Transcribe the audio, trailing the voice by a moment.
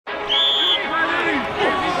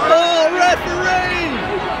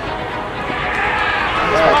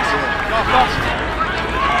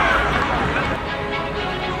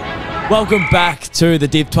Welcome back to the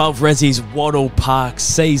Div 12 Resi's Wattle Park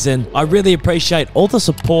season. I really appreciate all the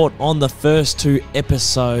support on the first 2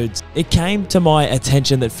 episodes. It came to my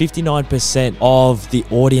attention that 59% of the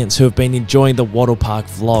audience who have been enjoying the Wattle Park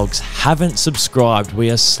vlogs haven't subscribed.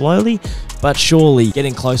 We are slowly but surely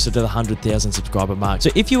getting closer to the 100,000 subscriber mark. So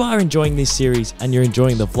if you are enjoying this series and you're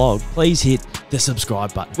enjoying the vlog, please hit the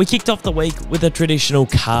subscribe button. We kicked off the week with a traditional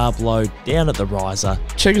carb load down at the riser.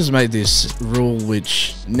 Checkers made this rule,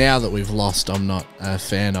 which now that we've lost, I'm not a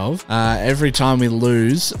fan of. Every time we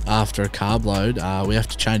lose after a carb load, we have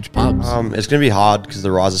to change pubs. It's going to be hard because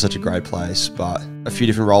the riser's such a great place, but a few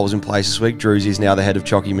different roles in place this week. Drewsy's now the head of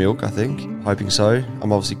Chocky Milk, I think. Hoping so.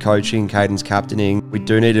 I'm obviously coaching, Caden's captaining. We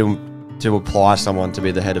do need to apply someone to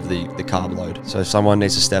be the head of the carb load. So someone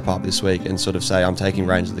needs to step up this week and sort of say, I'm taking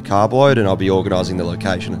reins of the carb load and I'll be organising the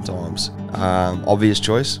location at times. Obvious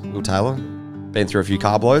choice, Will Taylor. Been through a few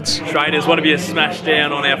carb loads. Traders, what have you smashed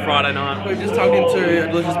down on our Friday night? We've just tugged into a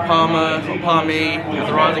delicious palmy, with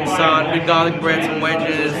the rising sun, big garlic bread, some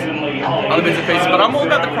wedges, other bits and pieces. But I'm all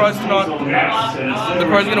about the Crows tonight. The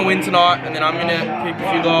Crows are going to win tonight, and then I'm going to kick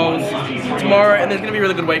a few goals tomorrow, and there's going to be a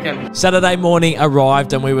really good weekend. Saturday morning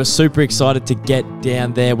arrived and we were super excited to get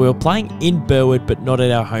down there. We were playing in Burwood, but not at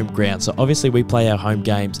our home ground. So obviously we play our home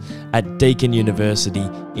games at Deakin University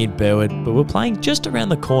in Burwood, but we're playing just around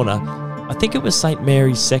the corner. I think it was St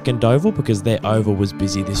Mary's second oval because their oval was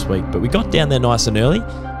busy this week. But we got down there nice and early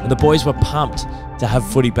and the boys were pumped to have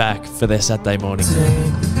footy back for their Saturday morning.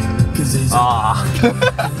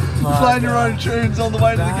 Playing your own tunes on the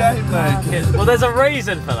way to the game, mate. Well, there's a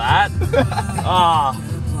reason for that.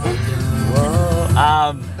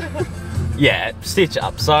 Yeah, stitch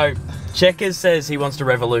up. So, Checkers says he wants to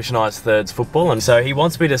revolutionise thirds football, and so he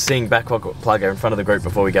wants me to sing Back Pocket Plugger in front of the group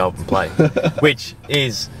before we go up and play, which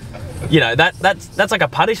is, you know, that's like a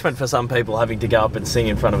punishment for some people, having to go up and sing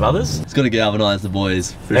in front of others. It's got to galvanise the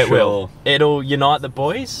boys, for it sure. Will. It'll unite the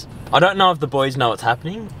boys. I don't know if the boys know what's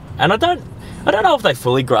happening, and I don't know if they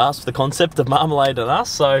fully grasp the concept of Marmalade and us,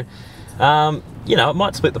 so, you know, it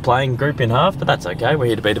might split the playing group in half, but that's okay, we're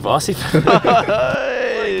here to be divisive.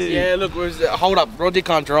 Yeah, look, hold up, Roddy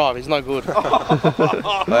can't drive, he's no good.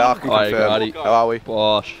 I can confirm. How are we?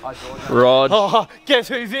 Bosh. Rod. Oh, guess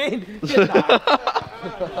who's in?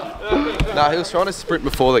 No, he was trying to sprint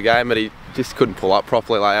before the game, but he just couldn't pull up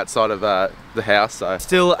properly, like outside of the house. So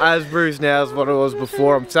still as bruised now as what it was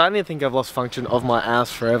before. I'm starting to think I've lost function of my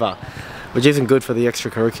ass forever, which isn't good for the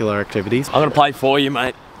extracurricular activities. I'm gonna play for you,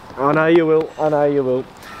 mate. I know you will. I know you will.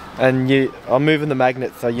 And I'm moving the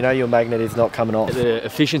magnet, so you know your magnet is not coming off. The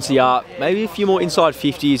efficiency up, maybe a few more inside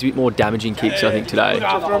 50s, a bit more damaging kicks, I think, today.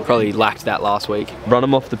 Probably lacked that last week. Run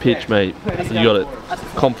them off the pitch, mate. You got it.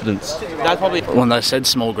 Confidence. That's probably... When they said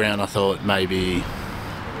small ground, I thought maybe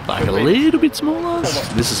like a little bit smaller.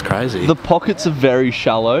 This is crazy. The pockets are very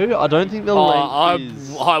shallow. I don't think the length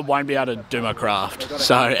is... I won't be able to do my craft.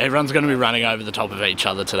 So everyone's going to be running over the top of each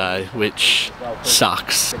other today, which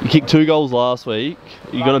sucks. You kicked 2 goals last week.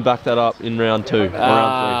 You're going to back that up in round 2 or round 3?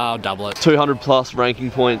 I'll double it. 200 plus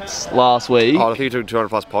ranking points last week. Oh, I think you took 200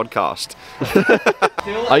 plus podcast.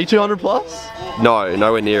 Are you 200 plus? No,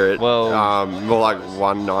 nowhere near it. Well, more like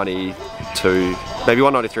 192, maybe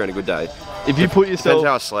 193 on a good day. If you put yourself... Depends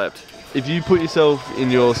how I slept. If you put yourself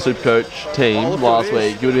in your Supercoach team last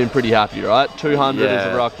week, you would have been pretty happy, right? 200 as a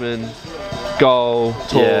ruckman, goal,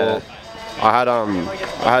 tall. Yeah.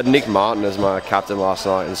 I had Nick Martin as my captain last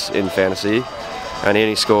night in fantasy, and he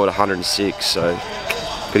only scored 106. So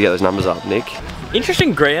gotta get those numbers up, Nick.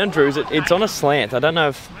 Interesting ground, Drew. It's on a slant. I don't know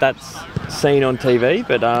if that's seen on TV,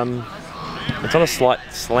 but it's on a slight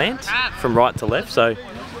slant from right to left. So.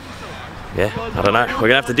 Yeah, I don't know. We're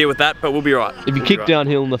gonna have to deal with that, but we'll be right. If you kick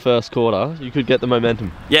downhill in the first quarter, you could get the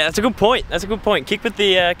momentum. Yeah, that's a good point. That's a good point. Kick with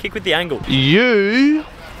the angle. You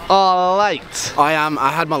are late. I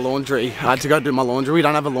had my laundry. I had to go do my laundry. We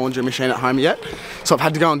don't have a laundry machine at home yet, so I've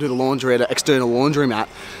had to go and do the laundry at an external laundry mat,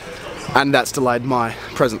 and that's delayed my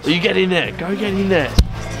presence. You get in there. Go get in there.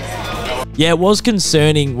 Yeah, it was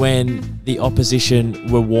concerning when the opposition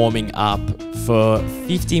were warming up for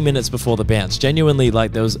 50 minutes before the bounce. Genuinely,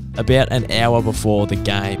 like, there was about an hour before the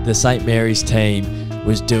game. The St Mary's team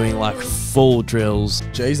was doing like full drills.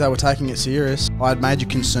 Geez, they were taking it serious. I had major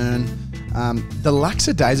concern. The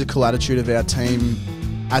lackadaisical attitude of our team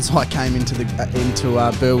as I came into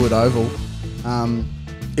Burwood Oval.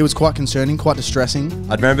 It was quite concerning, quite distressing.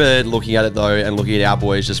 I remember looking at it though, and looking at our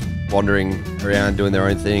boys just wandering around doing their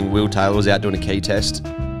own thing. Will Taylor was out doing a key test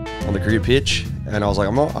on the cricket pitch, And I was like,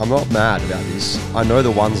 I'm not mad about this. I know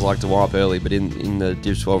the ones like to warm up early, but in the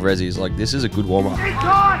Div 12 Resis, like, this is a good warm up.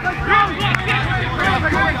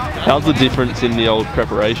 How's the difference in the old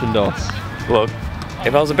preparation, Dos? Look,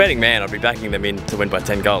 if I was a betting man, I'd be backing them in to win by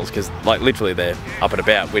 10 goals because, like, literally they're up and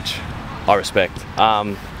about, which I respect.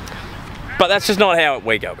 But that's just not how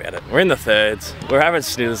we go about it. We're in the thirds. We're having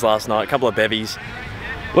snitters last night, a couple of bevies.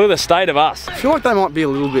 Look at the state of us. I feel like they might be a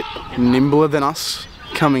little bit nimbler than us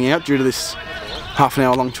coming out due to this half an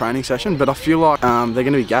hour long training session, but I feel like they're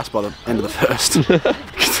going to be gassed by the end of the first.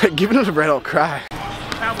 Because they're giving it a red hot crack.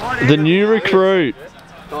 The new recruit.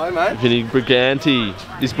 Hi, mate. Vinny Briganti.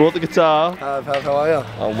 He's brought the guitar. How are you?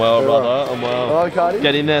 I'm well, brother. I'm well. Hello, Cardi.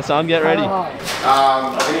 Get in there, son. Get ready.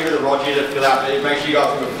 I'm going to give it to Roger to fill out. Make sure you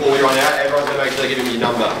guys can before you're on out. Everyone's going to make sure they give him your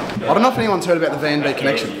number. I don't know if anyone's heard about the V&B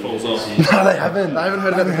connection. No, they haven't. They haven't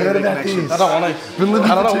heard about the V&B connection. I don't want to. Been living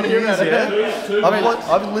I don't want to hear about it.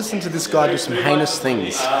 I've been listening to this guy do some heinous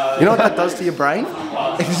things. You know what that does to your brain?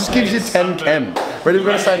 It just gives you 10 chem. Ready? We're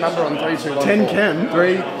going to say a number on 3, 2, 1. 10 chem.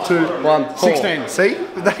 3, 2, 1. 16. See?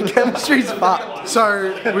 That chemistry's fucked.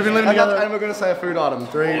 So we've been living together, and we're going to say a food item.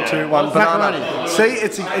 3, 2, 1. Banana. See?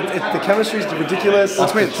 The chemistry's ridiculous.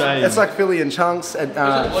 It's like Philly and Chunks. And,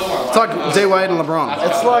 it's like D Wade and LeBron.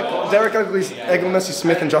 It's like Derek Messi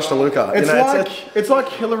Smith and Josh DeLuca. It's like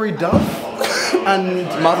Hillary Duff and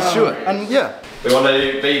Martha Stewart. And yeah. We want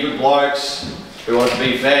to be good blokes. We want to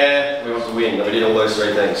be fair, we want to win, and we did all those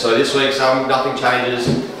 3 things. So this week, nothing changes.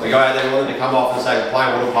 We go out there, we want them to come off and say we're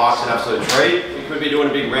playing Wattle Park's an absolute treat. We could be doing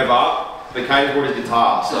a big rev up, but Kane's brought his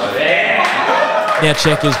guitar, so... Now,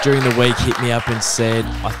 Checkers during the week hit me up and said,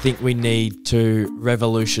 I think we need to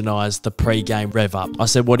revolutionise the pre-game rev up. I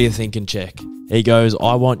said, what are you thinking, Check? He goes,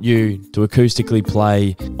 I want you to acoustically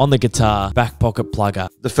play on the guitar, back pocket plugger.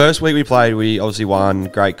 The first week we played, we obviously won,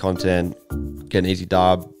 great content, get an easy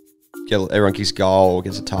dub. Everyone kicks goal,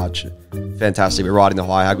 gets a touch. Fantastic. We're riding the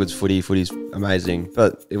high. How good's footy? Footy's amazing.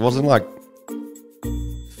 But it wasn't like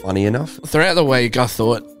funny enough. Throughout the week, I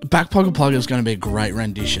thought Back Pocket Plugger was going to be a great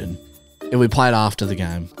rendition if we played after the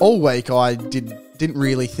game. All week, I didn't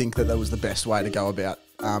really think that was the best way to go about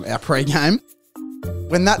our pre-game.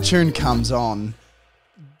 When that tune comes on,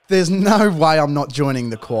 there's no way I'm not joining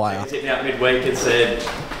the choir. Sitting out midweek and said,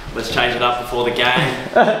 let's change it up before the game.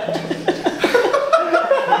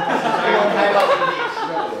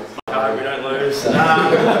 We don't lose.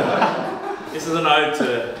 This is an ode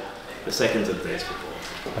to the seconds and thirds football.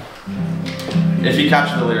 If you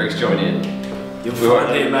capture the lyrics, join in. You'll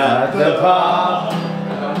find him at the pub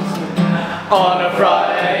on a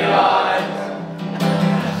Friday night.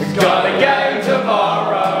 Got a game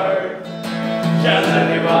tomorrow. Just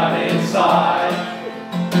everyone inside.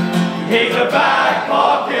 He's a back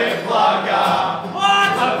pocket plugger.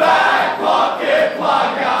 What? A back pocket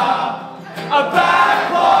plugger. A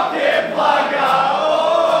back pocket plugger. Oh.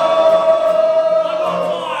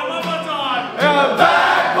 One more time. A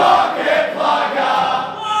back pocket plugger.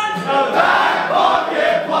 What? A back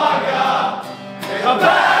pocket plugger. A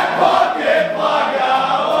back pocket plugger.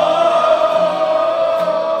 Oh.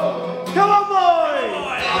 Come on, boys.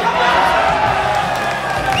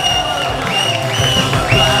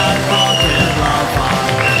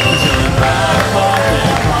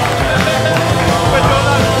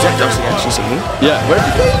 Is that Dusty actually singing? Yeah. Where did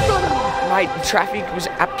you go? Mate, the traffic was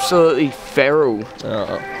absolutely feral.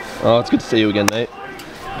 Oh, it's good to see you again, mate.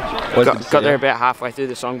 Got there about halfway through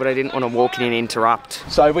the song, but I didn't want to walk in and interrupt.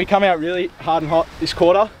 So we come out really hard and hot this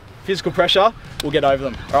quarter. Physical pressure, we'll get over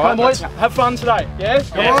them. All right, come on, boys, have fun today. Yeah?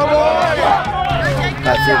 Come on, boys!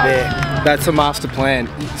 That's it there. That's a master plan.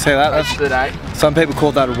 See that? That's the day. Some people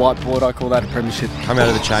call that a whiteboard, I call that a premiership. Come out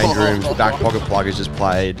of the change rooms, back pocket pluggers just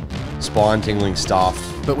played, spine tingling stuff.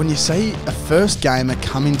 But when you see a first gamer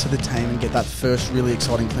come into the team and get that first really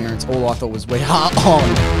exciting clearance, all I thought was, we are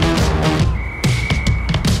on.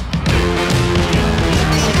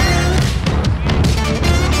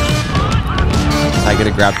 Taking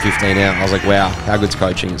a grab 15 out, I was like, wow, how good's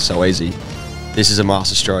coaching? It's so easy. This is a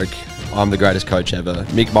master stroke. I'm the greatest coach ever.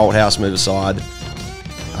 Mick Malthouse, move aside.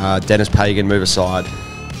 Dennis Pagan, move aside.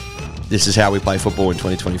 This is how we play football in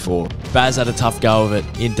 2024. Baz had a tough go of it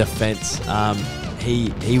in defence.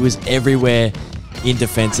 He was everywhere in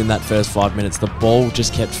defence in that first 5 minutes. The ball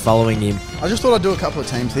just kept following him. I just thought I'd do a couple of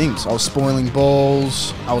team things. I was spoiling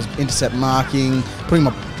balls, I was intercept marking, putting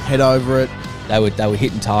my head over it. They were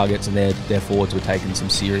hitting targets and their forwards were taking some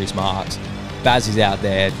serious marks. Baz is out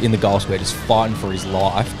there in the goal square just fighting for his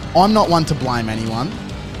life. I'm not one to blame anyone,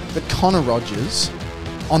 but Connor Rogers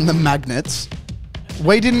on the Magnets,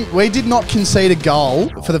 we did not concede a goal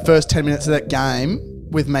for the first 10 minutes of that game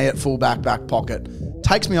with me at fullback, back pocket.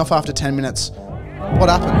 Takes me off after 10 minutes, What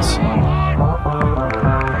happens?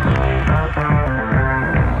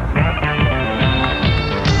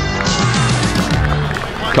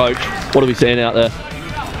 Coach, what are we seeing out there?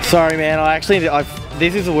 Sorry, man.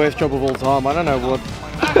 This is the worst job of all time. I don't know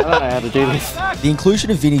how to do this. The inclusion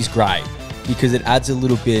of Vinny's great because it adds a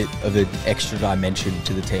little bit of an extra dimension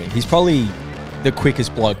to the team. He's probably the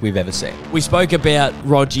quickest bloke we've ever seen. We spoke about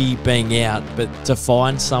Rogie being out, but to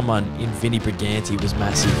find someone in Vinny Briganti was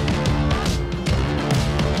massive.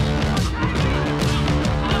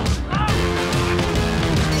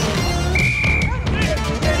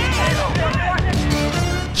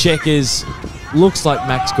 Checkers looks like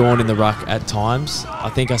Max Gawn in the ruck at times. I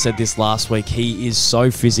think I said this last week. He is so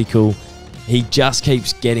physical. He just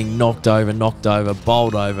keeps getting knocked over,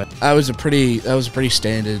 bowled over. That was a pretty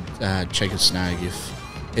standard Checkers snag.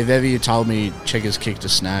 If ever you told me Checkers kicked a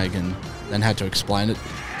snag and then had to explain it,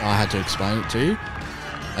 I had to explain it to you.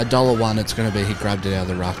 $1, it's going to be he grabbed it out of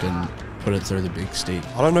the ruck and put it through the big stick.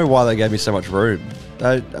 I don't know why they gave me so much room.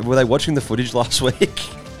 Were they watching the footage last week?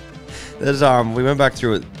 We went back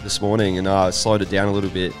through it this morning and slowed it down a little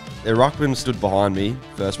bit. Their ruckman stood behind me,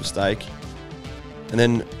 first mistake. And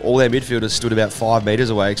then all their midfielders stood about 5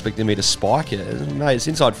 metres away expecting me to spike it. Mate, it's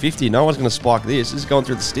inside 50. No one's going to spike this. This is going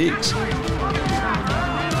through the sticks.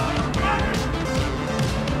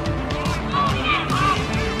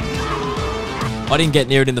 I didn't get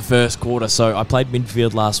near it in the first quarter, so I played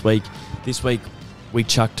midfield last week. This week, we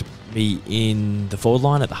chucked me in the forward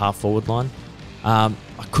line, at the half-forward line. I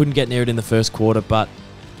couldn't get near it in the first quarter, but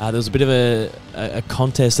there was a bit of a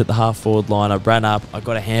contest at the half-forward line. I ran up. I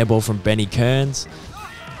got a handball from Benny Kearns.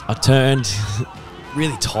 I turned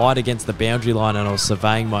really tight against the boundary line, and I was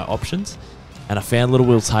surveying my options. And I found little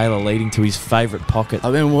Will Taylor leading to his favourite pocket.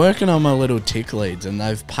 I've been working on my little tick leads, and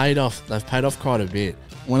they've paid off. They've paid off quite a bit.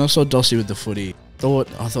 When I saw Dossie with the footy, I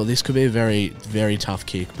thought this could be a very, very tough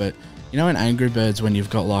kick. But you know, in Angry Birds, when you've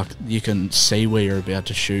got you can see where you're about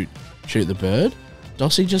to shoot the bird.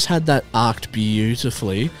 Dossie just had that arced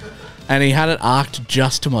beautifully, and he had it arced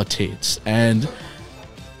just to my tits, and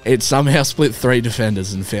it somehow split 3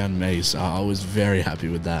 defenders and found me. So I was very happy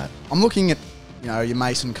with that. I'm looking at your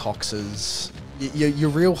Mason Coxes, your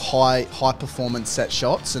real high performance set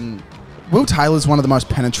shots, and Will Taylor's one of the most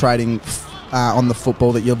penetrating on the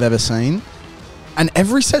football that you've ever seen. And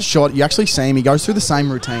every set shot, you actually see him, he goes through the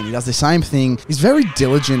same routine. He does the same thing. He's very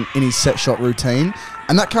diligent in his set shot routine.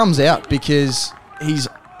 And that comes out because he's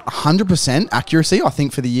 100% accuracy, I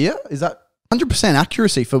think, for the year. Is that 100%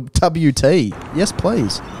 accuracy for WT? Yes,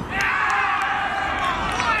 please.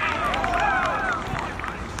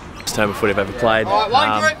 Best term of footy I've ever played.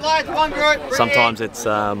 One group, lads, one group. Sometimes it's...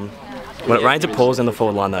 when it rains, it pours in the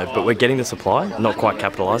forward line though, but we're getting the supply, not quite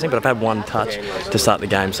capitalising, but I've had one touch to start the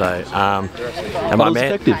game, so am I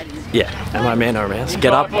man? Yeah, am I man or a mouse?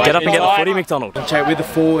 Get up and get the footy, McDonald. With the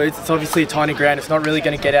forwards, it's obviously a tiny ground, it's not really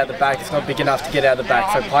going to get out the back, it's not big enough to get out the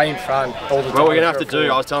back, so play in front all the time. What we're going to have to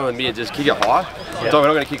do, I was telling them here, just kick it high. Yeah. We're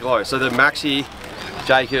not going to kick low. So the Maxi,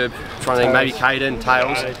 Jacob, trying to think, maybe Caden,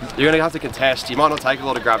 Tails, you're going to have to contest. You might not take a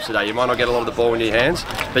lot of grabs today, you might not get a lot of the ball in your hands,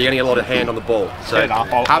 but you're going to get a lot of hand on the ball. So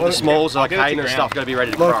have the smalls like Caden and stuff going to be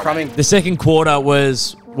ready to crumb. The second quarter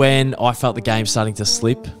was when I felt the game starting to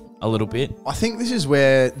slip a little bit. I think this is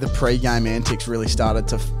where the pre-game antics really started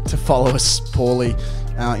to follow us poorly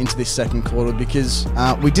into this second quarter, because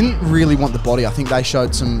we didn't really want the body. I think they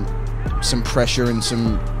showed some pressure and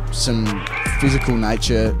some physical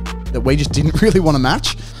nature that we just didn't really want to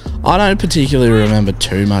match. I don't particularly remember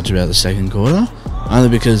too much about the second quarter, only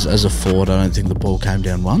because as a forward I don't think the ball came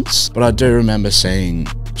down once, but I do remember seeing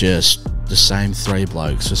just the same 3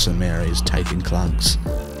 blokes for St Mary's taking clunks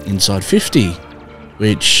inside 50,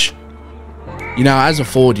 which, as a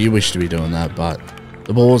forward you wish to be doing that, but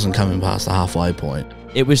the ball wasn't coming past the halfway point.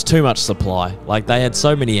 It was too much supply. Like, they had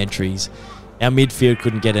so many entries. Our midfield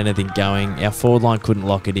couldn't get anything going. Our forward line couldn't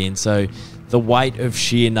lock it in. So the weight of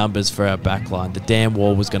sheer numbers for our back line, the damn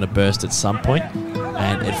wall was going to burst at some point,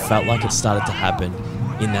 and it felt like it started to happen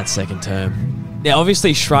in that second term. Now,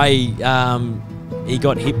 obviously, Shrey, he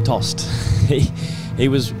got hip-tossed. He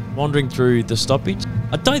was wandering through the stoppage.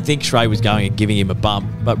 I don't think Shrey was going and giving him a bump,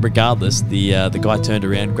 but regardless, the guy turned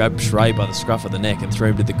around, grabbed Shrey by the scruff of the neck and threw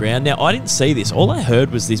him to the ground. Now, I didn't see this. All I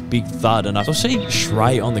heard was this big thud, and I was seeing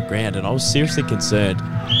Shrey on the ground, and I was seriously concerned.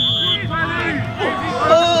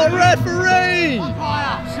 Oh, referee!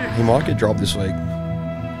 He might get dropped this week.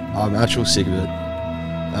 I'm actually sick of it.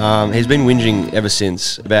 He's been whinging ever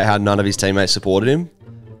since about how none of his teammates supported him.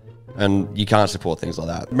 And you can't support things like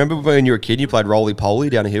that. Remember when you were a kid, you played roly-poly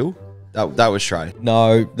down a hill? That was Shrey.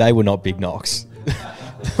 No, they were not big knocks.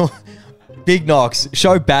 Big knocks.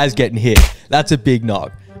 Show Baz getting hit. That's a big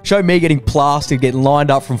knock. Show me getting plastered, getting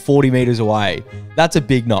lined up from 40 metres away. That's a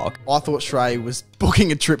big knock. I thought Shrey was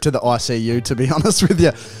booking a trip to the ICU, to be honest with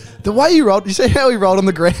you. The way he rolled, you see how he rolled on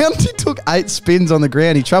the ground? He took 8 spins on the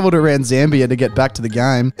ground. He travelled around Zambia to get back to the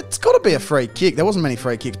game. It's got to be a free kick. There wasn't many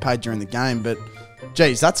free kicks paid during the game, but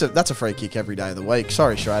geez, that's a free kick every day of the week.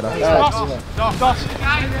 Sorry, Schrader.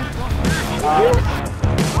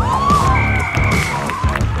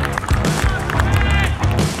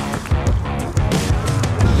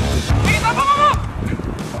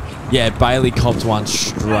 Yeah, Bailey copped one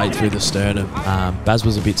straight through the sternum. Baz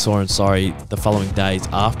was a bit sore and sorry the following days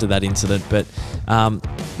after that incident. But,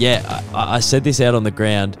 yeah, I said this out on the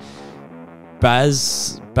ground.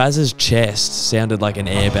 Baz's chest sounded like an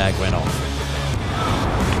airbag went off.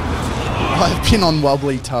 I've been on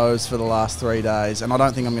wobbly toes for the last 3 days, and I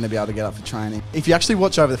don't think I'm going to be able to get up for training. If you actually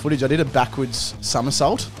watch over the footage, I did a backwards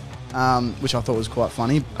somersault, which I thought was quite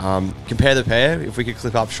funny. Compare the pair. If we could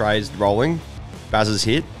clip up Shrey's rolling, Baz's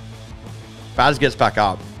hit. Baz gets back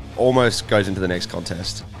up, almost goes into the next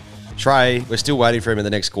contest. Shrey, we're still waiting for him in the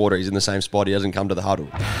next quarter. He's in the same spot. He doesn't come to the huddle.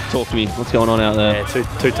 Talk to me. What's going on out there?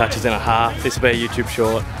 Yeah, two touches and a half. This will be a YouTube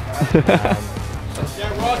short.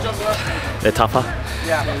 They're tougher.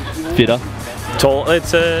 Fitter. Tall.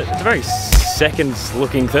 It's a very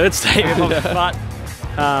seconds-looking third state, but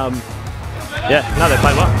yeah, no, they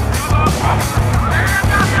played well.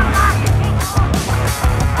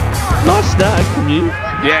 Nice snag from you.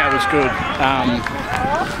 Yeah, it was good.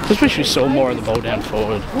 Just wish we saw more of the ball down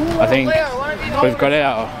forward. I think we've got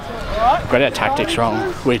our tactics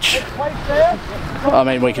wrong, which I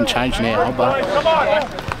mean we can change now, but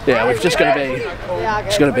yeah, we've just got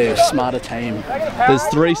to be a smarter team. There's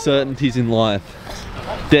 3 certainties in life: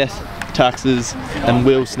 death, taxes, and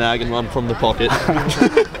Will snagging one from the pocket.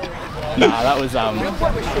 Nah, that was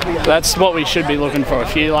that's what we should be looking for. A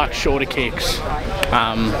few like shorter kicks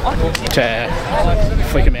to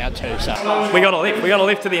flick them out to. So we got to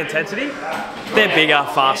lift to the intensity. They're bigger,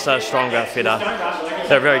 faster, stronger, fitter.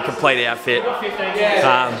 They're a very complete outfit.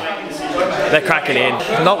 They're cracking in.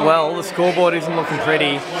 Not well. The scoreboard isn't looking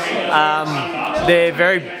pretty.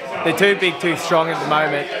 They're too big, too strong at the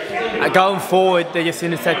moment. Going forward, they're just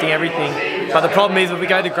intercepting everything. But the problem is, if we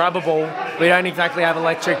go to grab a ball, we don't exactly have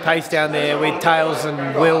electric pace down there with Tails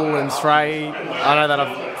and Will and Shrey. I know that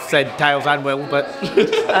I've said Tails and Will, but...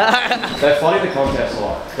 They're flooding the contest a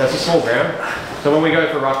lot. That's a small ground. So when we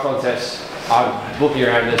go for ruck contests, I'm looking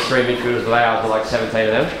around, there's 3 midfielders, but they are like 17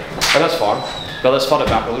 of them. And that's fine. But let's flood it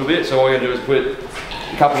back a little bit. So all we're going to do is put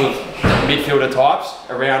a couple of midfielder types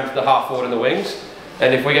around the half forward and the wings.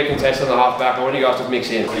 And if we get contested on the half back, I want you guys to mix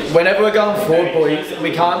in. Whenever we're going forward, boys, we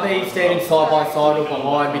can't be standing side by side or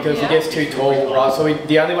behind because it gets too tall, right? So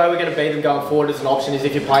the only way we're going to beat them going forward as an option is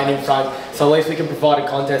if you're playing in front. So at least we can provide a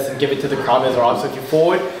contest and give it to the crummers, right? So if you're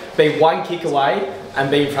forward, be 1 kick away and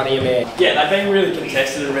be in front of your man. Yeah, they've been really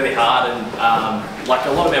contested and really hard, and like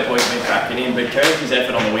a lot of our boys have been cracking in, but Courage'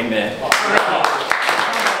 effort on the wing there.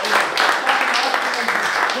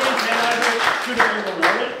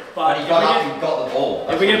 But he got the ball.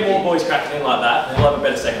 If we get more boys cracking in like that, we'll have a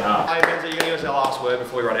better second half. Hey, Benzo, you're going to give us our last word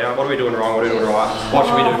before we run out. What are we doing wrong? What are we doing right? What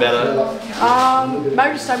should we do better?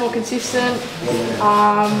 Maybe just stay more consistent.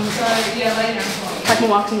 Take more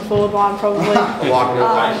marks in the forward line, probably. Kick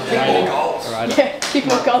more goals. Yeah, kick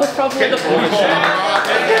more goals, probably. Get the ball.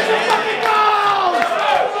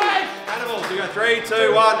 Animals, you go 3,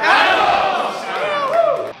 2, 1.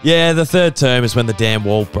 Animals! Yeah, the third term is when the damn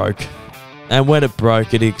wall broke. And when it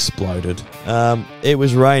broke, it exploded. It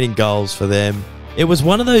was raining goals for them. It was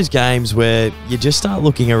one of those games where you just start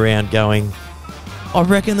looking around going, I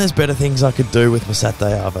reckon there's better things I could do with my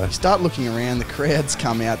Saturday arvo. Start looking around, the crowds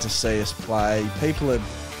come out to see us play. People are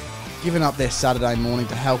giving up their Saturday morning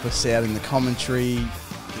to help us out in the commentary,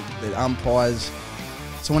 the umpires.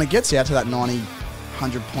 So when it gets out to that 90,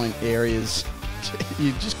 100 point areas,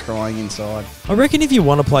 you're just crying inside. I reckon if you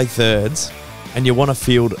want to play thirds, and you want to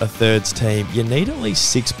field a thirds team, you need at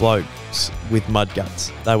least 6 blokes with mud guts.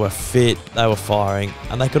 They were fit, they were firing,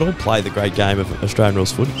 and they could all play the great game of Australian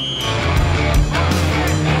rules footy.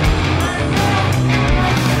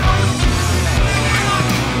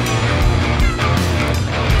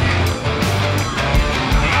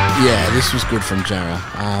 Yeah, this was good from Jarrah.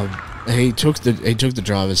 He took the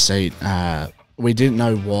driver's seat. We didn't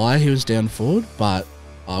know why he was down forward, but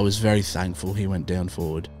I was very thankful he went down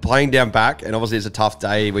forward. Playing down back, and obviously it's a tough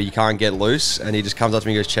day where you can't get loose, and he just comes up to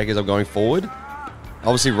me and goes, checkers, I'm going forward.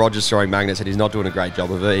 Obviously, Roger's throwing magnets, and he's not doing a great job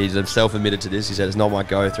of it. He's self-admitted to this. He said, it's not my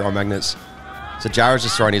go, throwing magnets. So Jarrah's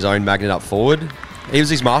just throwing his own magnet up forward. He was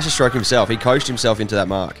his masterstroke himself. He coached himself into that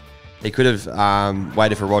mark. He could have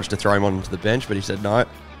waited for Rog to throw him onto the bench, but he said no.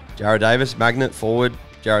 Jared Davis, magnet, forward.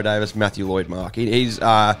 Jared Davis, Matthew Lloyd, mark. He's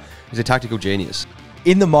a tactical genius.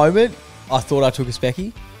 In the moment, I thought I took a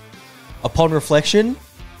specky. Upon reflection,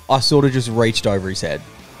 I sort of just reached over his head.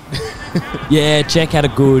 Yeah, Czech had a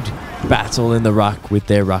good battle in the ruck with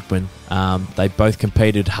their ruckman. They both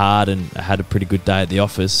competed hard and had a pretty good day at the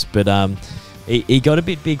office, but he got a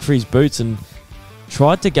bit big for his boots and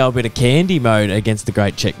tried to go a bit of candy mode against the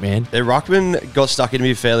great Czech man. Their ruckman got stuck into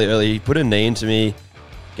me fairly early. He put a knee into me,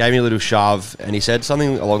 gave me a little shove, and he said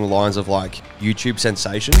something along the lines of like YouTube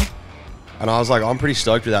sensation. And I was like, I'm pretty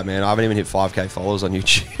stoked with that, man. I haven't even hit 5k followers on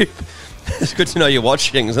YouTube. It's good to know you're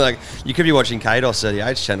watching. It's like, you could be watching KDOS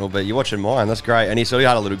 38's channel, but you're watching mine. That's great. And he sort of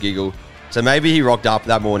had a little giggle. So maybe he rocked up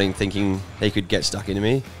that morning thinking he could get stuck into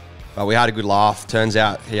me. But we had a good laugh. Turns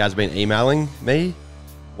out he has been emailing me,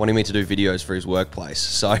 wanting me to do videos for his workplace.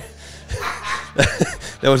 So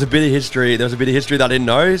there was a bit of history. There was a bit of history that I didn't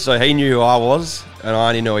know. So he knew who I was, and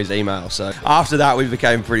I didn't know his email. So after that, we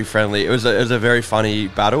became pretty friendly. It was a very funny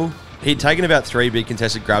battle. He'd taken about 3 big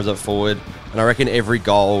contested grabs up forward, and I reckon every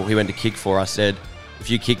goal he went to kick for, I said, if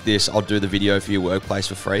you kick this, I'll do the video for your workplace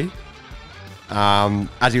for free.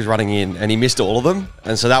 As he was running in, and he missed all of them.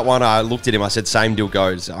 And so that one, I looked at him, I said, same deal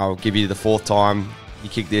goes. I'll give you the 4th time you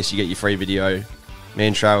kick this, you get your free video. Me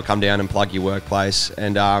and Trey will come down and plug your workplace.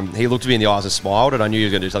 And he looked at me in the eyes and smiled, and I knew he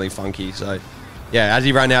was going to do something funky. So yeah, as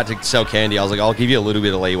he ran out to sell candy, I was like, I'll give you a little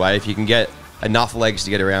bit of leeway. If you can get enough legs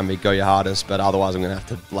to get around me, go your hardest, but otherwise I'm going to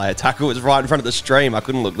have to lay a tackle. It was right in front of the stream. I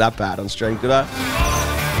couldn't look that bad on stream, could I?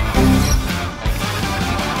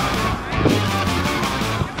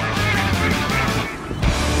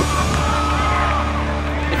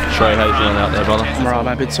 Trey, how you feeling out there, brother? I'm alright,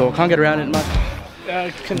 mate, a bit sore. Can't get around it much.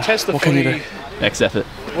 Contest the What can you footy, do? Next effort.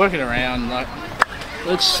 work it around. Like,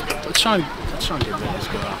 let's try and get better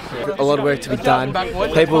score. A lot of work to be done.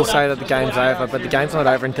 People will say that the game's over, but the game's not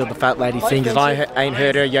over until the fat lady sings. And I ain't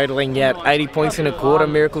heard her yodeling yet. 80 points in a quarter.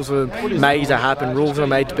 Miracles were made to happen. Rules were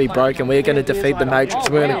made to be broken. We're going to defeat the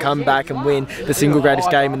Matrix. We're going to come back and win the single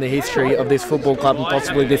greatest game in the history of this football club and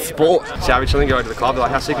possibly this sport. Savage Chilling going to the club,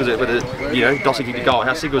 like, how sick was it with it, Dossie kicked a goal?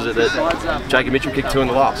 How sick was it that Jacob Mitchell kicked 2 in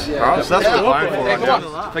the last? Alright, so that's what we're playing for right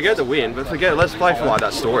now. Forget the win, but let's play for like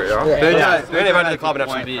that story, alright? We're going to the club and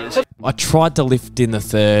have some beers. I tried to lift in the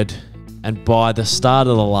 3rd, and by the start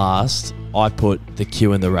of the last, I put the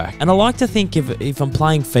Q in the rack. And I like to think if I'm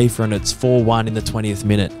playing FIFA and it's 4-1 in the 20th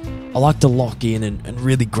minute, I like to lock in and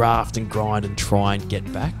really graft and grind and try and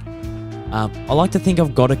get back. I like to think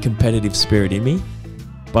I've got a competitive spirit in me,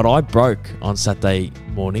 but I broke on Saturday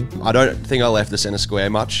morning. I don't think I left the centre square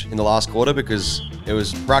much in the last quarter because it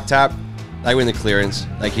was ruck tap, they win the clearance,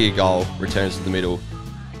 they kick a goal, returns to the middle.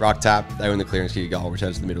 Ruck tap, they win the clearance, kick a goal,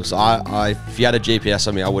 returns to the middle. So if you had a GPS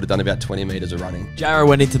on me, I would have done about 20 metres of running. Jarrah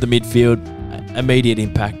went into the midfield, immediate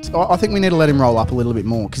impact. I think we need to let him roll up a little bit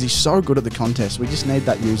more because he's so good at the contest. We just need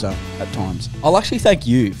that user at times. I'll actually thank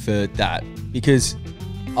you for that because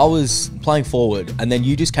I was playing forward and then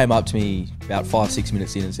you just came up to me about 5-6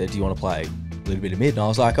 minutes in and said, do you want to play a little bit of mid? And I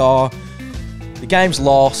was like, oh, the game's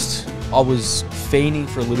lost. I was fiending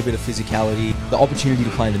for a little bit of physicality. The opportunity to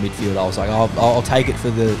play in the midfield, I was like, I'll take it for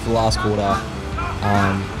the last quarter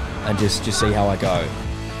and just see how I go.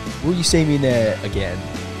 Will you see me in there again?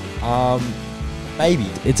 Maybe.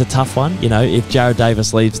 It's a tough one. If Jared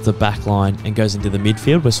Davis leaves the back line and goes into the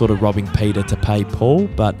midfield, we're sort of robbing Peter to pay Paul,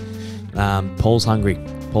 but Paul's hungry.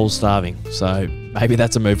 Paul's starving. So maybe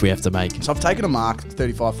that's a move we have to make. So I've taken a mark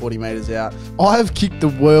 35, 40 metres out. I have kicked the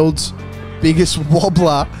world's biggest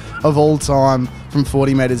wobbler of all time from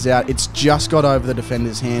 40 metres out. It's just got over the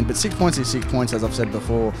defender's hand, but 6 points is 6 points, as I've said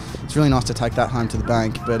before. It's really nice to take that home to the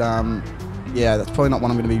bank, but yeah, that's probably not what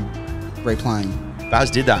I'm going to be replaying. Baz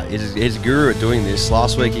did that. He's a guru at doing this.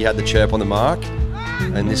 Last week he had the chirp on the mark,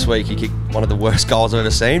 and this week he kicked one of the worst goals I've ever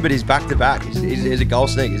seen, but he's back to back. He's a goal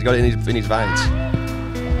sneak. He's got it in his veins.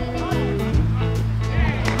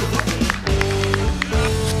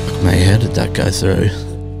 Mate, how did that go through?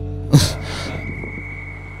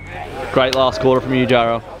 Great last quarter from you,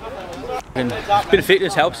 Jarrah. And a bit of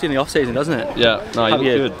fitness helps in the off-season, doesn't it? Yeah, no, you look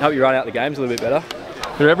good. Help you run out the games a little bit better.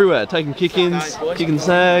 You're everywhere, taking kick-ins, kicking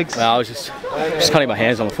snags. Well, I was just cutting my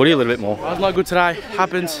hands on the footy a little bit more. I was not good today.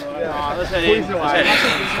 Happens.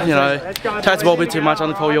 Takes the ball a bit too much,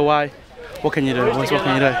 only pull your way. What can you do? What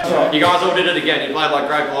can you do? You guys all did it again. You played like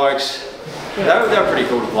great blokes. They were pretty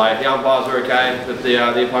cool to play. The umpires were okay, but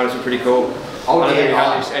the opponents were pretty cool. I don't think we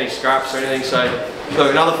had any scraps or anything, so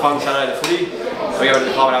look, another fun Saturday at the footy. We go to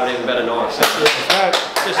the club and have an even better night. So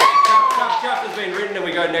just chapter's been written and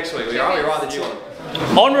we go next week. We write the new one.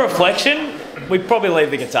 On reflection, we probably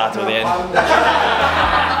leave the guitar till the end.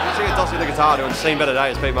 Sing a Dossie the guitar doing Seen Better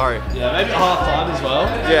Days, Pete Murray. Yeah, maybe half time as well.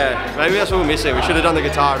 Yeah, maybe that's what we're missing. We should have done the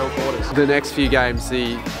guitar at all quarters. The next few games,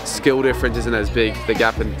 the skill difference isn't as big, the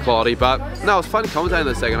gap in quality, but no, it was fun commentating in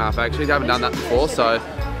the second half actually. I haven't done that before, so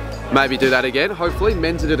maybe do that again. Hopefully,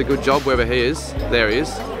 Menza did a good job wherever he is. There he is.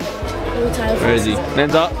 Where is he?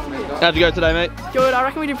 Menza, how'd you go today, mate? Good, I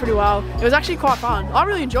reckon we did pretty well. It was actually quite fun. I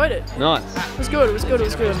really enjoyed it. Nice. It was good, it was good, it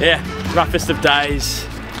was good. Yeah, roughest of days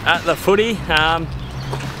at the footy. I'm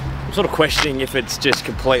sort of questioning if it's just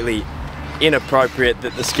completely inappropriate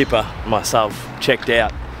that the skipper, myself, checked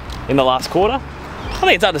out in the last quarter. I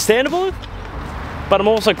think it's understandable, but I'm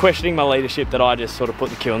also questioning my leadership that I just sort of put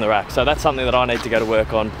the cue on the rack. So that's something that I need to go to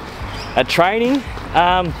work on at training.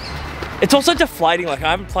 It's also deflating. Like,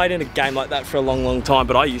 I haven't played in a game like that for a long time,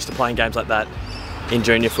 but I used to play in games like that in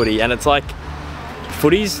junior footy, and it's like,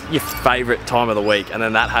 footy's your favourite time of the week, and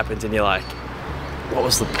then that happens and you're like, what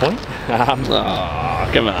was the point? Oh,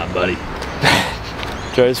 come on, buddy.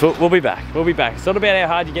 Drews, we'll be back. We'll be back. It's not about how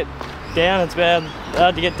hard you get down, it's about how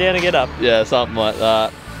hard to get down and get up. Yeah, something like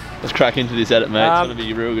that. Let's crack into this edit, mate. It's going to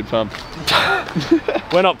be real good fun.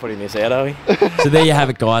 We're not putting this out, are we? So there you have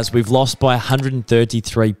it, guys. We've lost by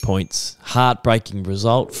 133 points. Heartbreaking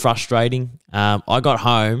result, frustrating. I got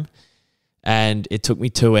home and it took me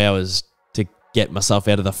 2 hours to get myself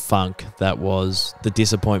out of the funk that was the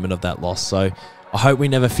disappointment of that loss. So I hope we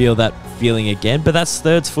never feel that feeling again. But that's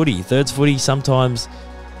thirds footy. Thirds footy, sometimes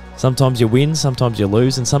you win, sometimes you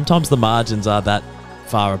lose, and sometimes the margins are that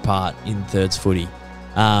far apart in thirds footy.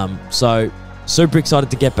 So super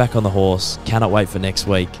excited to get back on the horse. Cannot wait for next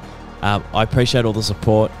week. I appreciate all the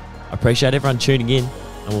support. I appreciate everyone tuning in,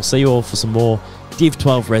 and we'll see you all for some more Div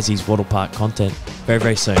 12 Resi's Wattle Park content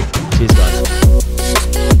very soon. Cheers, guys.